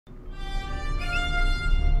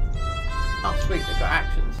Oh sweet, they've got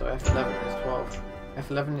action, so F11 is 12.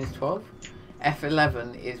 F11 is 12?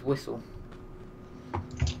 F11 is whistle.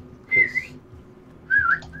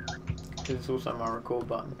 Because it's also my record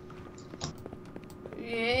button.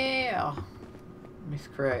 Yeah!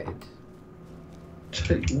 Miscreated.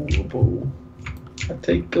 Take water ball. I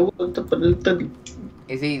take a water ball.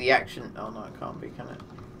 Is he the action? Oh no, it can't be, can it?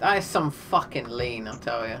 That is some fucking lean, I'll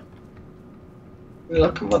tell you.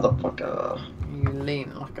 Like a motherfucker. You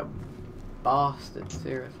lean like a bastard,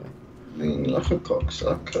 seriously. Lean like a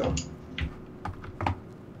cocksucker.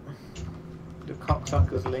 The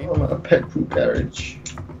cocksuckers lean. I'm at a petrol garage.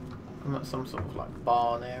 I'm at some sort of like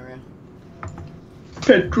barn area.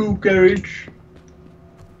 Petrol garage.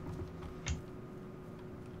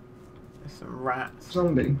 There's some rats.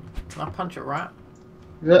 Zombie. Can I punch a rat?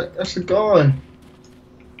 That's a guy.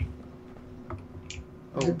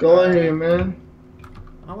 There's a guy here, man.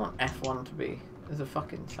 I want F1 to be. There's a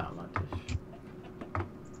fucking satellite dish.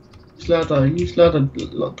 Use ladder.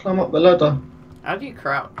 Climb up the ladder. How do you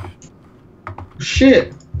crouch?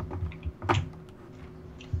 Shit!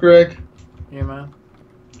 Greg, Yeah, man.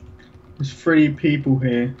 there's 3 people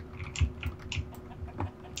here.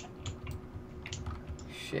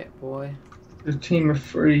 Shit, boy. There's a team of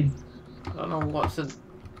 3. I don't know what's a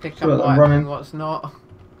pickup So they're item running. and what's not.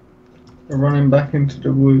 They're running back into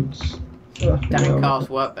the woods. Damn car's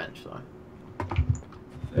workbench, though.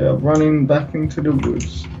 They're running back into the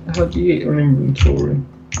woods. How do you get your inventory?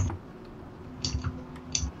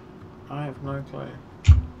 I have no clue.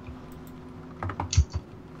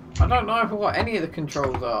 I don't know what any of the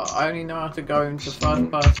controls are. I only know how to go into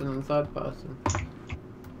first person and third person.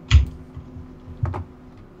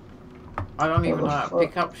 I don't even know how to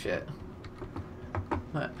pick up shit.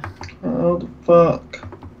 How the fuck?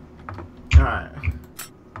 Alright.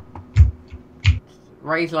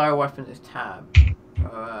 Raise lower weapon is tab.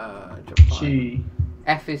 G.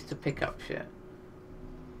 F is to pick up shit.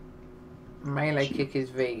 Melee kick is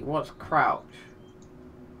V. What's crouch?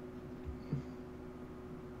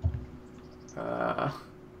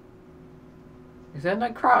 Is there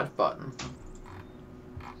no crouch button?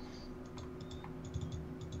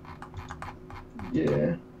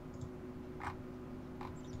 Yeah.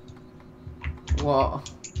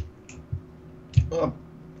 What?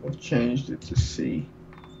 I've changed it to C.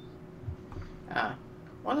 Ah.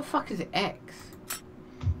 Why the fuck is it X?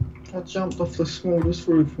 I jumped off the smallest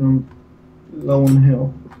roof and I'm low on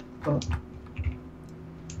hill. But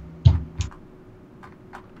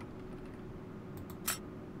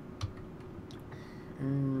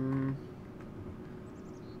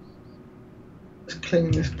let's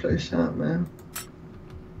clean this place out, man.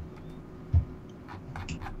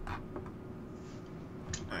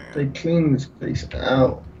 They clean this place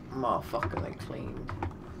out. Motherfucker, they cleaned.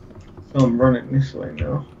 So I'm running this way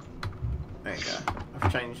now. There you go.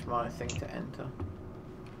 I've changed my thing to enter.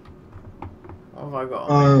 What have I got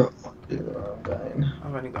on me? Oh, yeah, I'm going.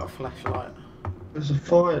 I've only got a flashlight. There's a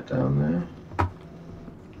fire down there.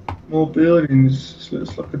 More buildings. This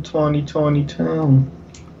looks like a tiny, tiny town.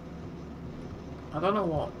 I don't know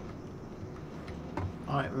what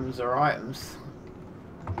items are items.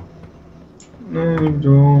 No,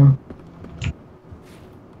 door.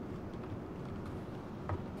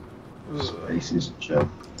 Space is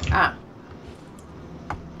checked. Ah.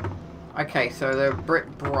 Okay, so they're a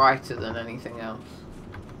bit brighter than anything else.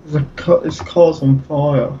 This car's on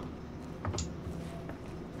fire.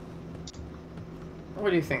 What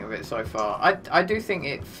do you think of it so far? I do think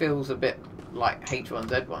it feels a bit like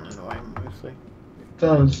H1Z1 in a way, mostly. It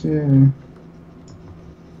does, yeah.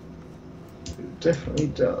 It definitely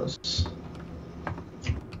does.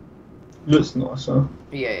 Looks nicer.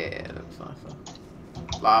 Yeah, it looks nicer.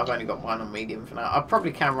 Like, I've only got mine on medium for now. I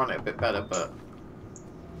probably can run it a bit better, but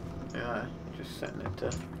yeah, just setting it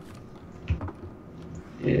to.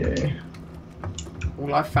 Yeah.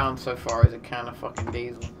 All I've found so far is a can of fucking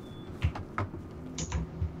diesel.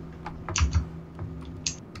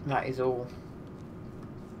 That is all.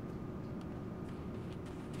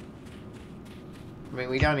 I mean,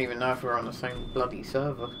 we don't even know if we're on the same bloody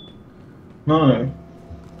server. No.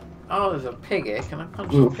 Oh, there's a pig here. Can I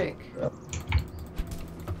punch the pig?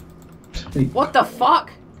 Take. What the fuck?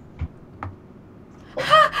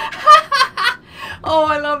 Oh,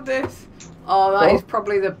 I love this. Oh, that is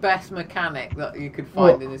probably the best mechanic that you could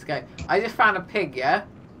find in this game. I just found a pig, yeah?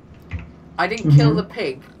 I didn't kill the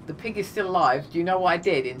pig. The pig is still alive. Do you know what I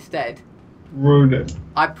did instead? Rode it.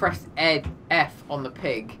 I pressed F on the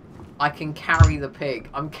pig. I can carry the pig.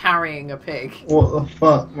 I'm carrying a pig. What the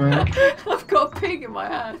fuck, man? I've got a pig in my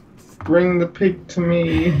hands. Bring the pig to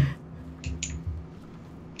me.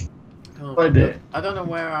 Oh, I did. I don't know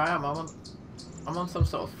where I am. I'm on I'm on some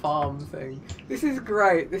sort of farm thing. This is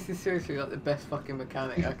great. This is seriously like the best fucking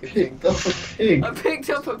mechanic I could think of. Picked up a pig. I picked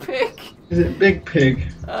up a pig. Is it a big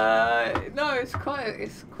pig? No, it's quite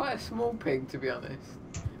a small pig, to be honest.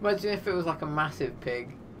 Imagine if it was like a massive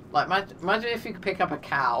pig. Like imagine if you could pick up a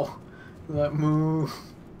cow. Like moo. I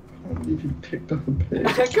can't believe you picked up a pig.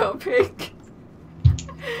 I got a pig.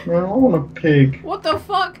 Man, I want a pig. What the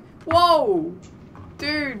fuck? Whoa!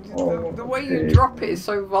 Dude, the way you drop it is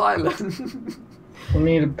so violent. I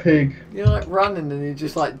need a pig. You're like running and you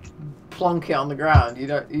just like plonk it on the ground.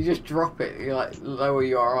 You just drop it. You like lower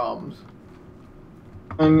your arms.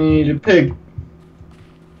 I need a pig.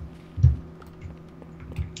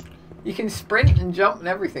 You can sprint and jump and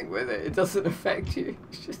everything with it. It doesn't affect you.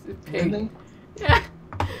 It's just a pig. Really? Yeah.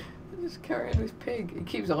 Just carrying this pig. It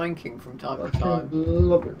keeps oinking from time to time. I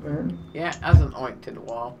love it, man. Yeah, it hasn't oinked in a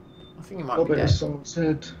while. I think he might be dead. Someone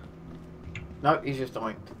said. No, he's just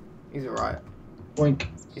oinked. He's alright. Oink.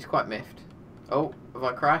 He's quite miffed. Oh, have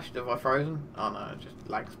I crashed? Have I frozen? Oh no, just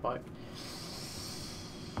lag spike.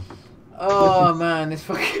 Oh man, this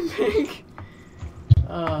fucking pig.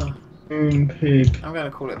 Pig. I'm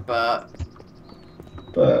gonna call it Bert.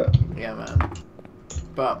 Bert. Yeah, man.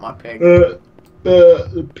 Bert, my pig.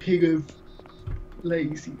 The pig of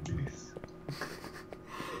laziness.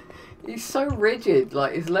 He's so rigid,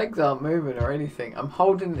 like his legs aren't moving or anything. I'm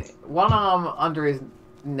holding one arm under his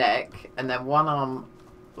neck and then one arm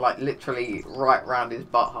like literally right round his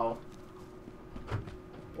butthole.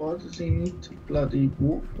 Why does he need to bloody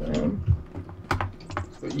walk down?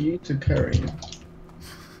 For you to carry him.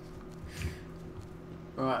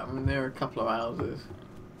 Right, I'm near a couple of houses.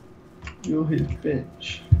 You're his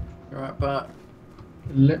bitch. Right, but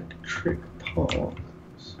Electric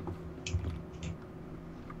parks.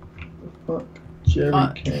 The fuck?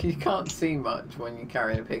 Jerry you can't see much when you're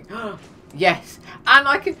carrying a pig. Yes! And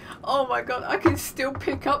I can, oh my god, I can still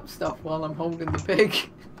pick up stuff while I'm holding the pig.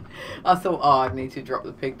 I thought, oh, I need to drop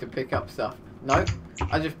the pig to pick up stuff. Nope,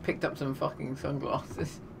 I just picked up some fucking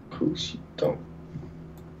sunglasses. Of course you don't.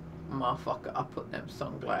 Motherfucker, I put them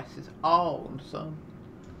sunglasses on, son.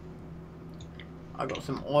 I got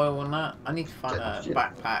some oil on that. I need to find a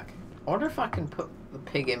backpack. I wonder if I can put the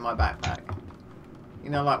pig in my backpack. You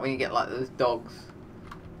know, like when you get like those dogs.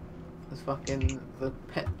 Those fucking, the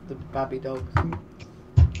babby dogs.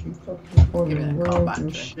 Give me that car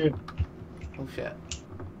battery. Shit. Oh shit.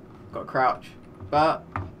 Got to crouch. Bert,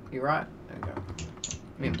 you right? There we go.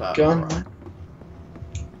 Me and Bert. Gun. Right.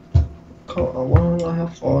 I wonder how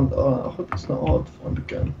far. I hope it's not hard to find a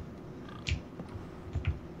gun.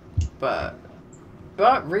 But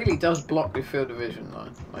Bert really does block your field of vision though.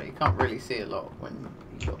 Like you can't really see a lot when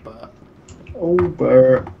you got Bert. Oh,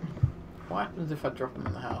 Bert. What happens if I drop him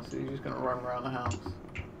in the house? Is he just gonna run around the house?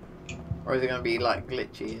 Or is it gonna be like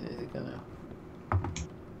glitchy and is it gonna...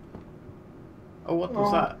 Oh, what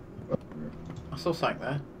was that? I saw something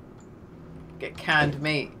there. Get canned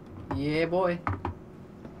meat. Yeah, boy.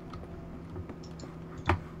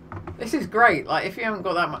 This is great. Like, if you haven't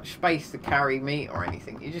got that much space to carry meat or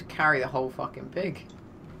anything, you just carry the whole fucking pig.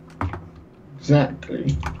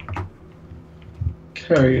 Exactly.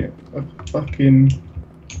 Carry it. A fucking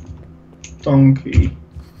donkey.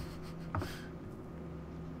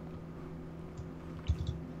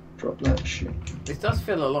 Drop that shit. This does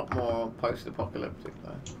feel a lot more post-apocalyptic,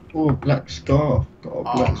 though. Oh, a black scarf. Got a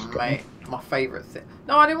black scarf. Mate, my favourite thing.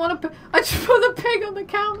 No, I didn't want to. I just put the pig on the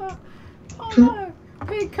counter. Oh no,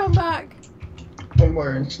 pig, come back. I'm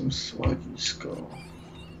wearing some swaggy scarf.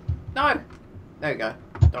 No. There we go.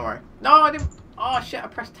 Don't worry. No, I didn't. Oh shit! I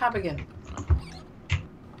pressed tab again.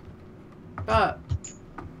 But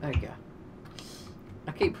there you go.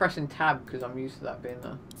 I keep pressing tab because I'm used to that being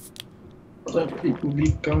there. Why don't people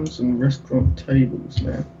leave guns on restaurant tables,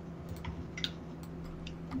 man?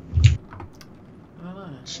 I don't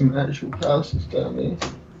know. Some actual houses down there.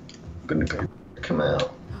 I'm gonna go come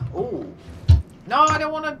out. Oh. No, I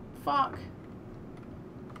don't want to. Fuck.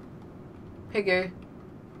 Piggy.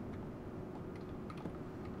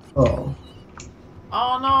 Oh.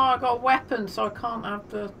 Oh no, I got a weapon, so I can't have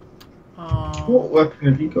the. Oh. What weapon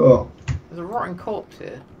have you got? There's a rotten corpse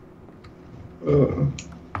here.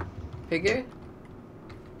 Piggy?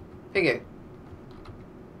 Piggy.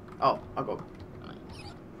 Oh, I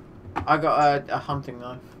got a hunting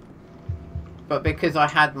knife. But because I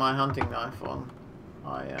had my hunting knife on,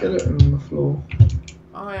 Get it on the floor.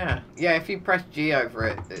 Oh yeah. Yeah, if you press G over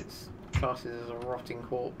it, it's classes as a rotting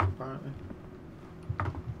corpse, apparently.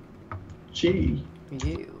 G?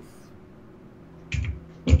 Yes.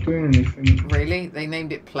 Not doing anything. Really? They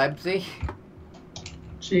named it Plebsy?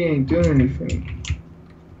 G ain't doing anything.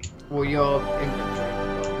 Well, your inventory.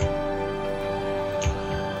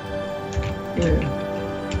 Yeah.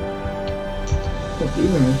 Not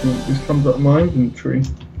doing anything. It just comes up my inventory.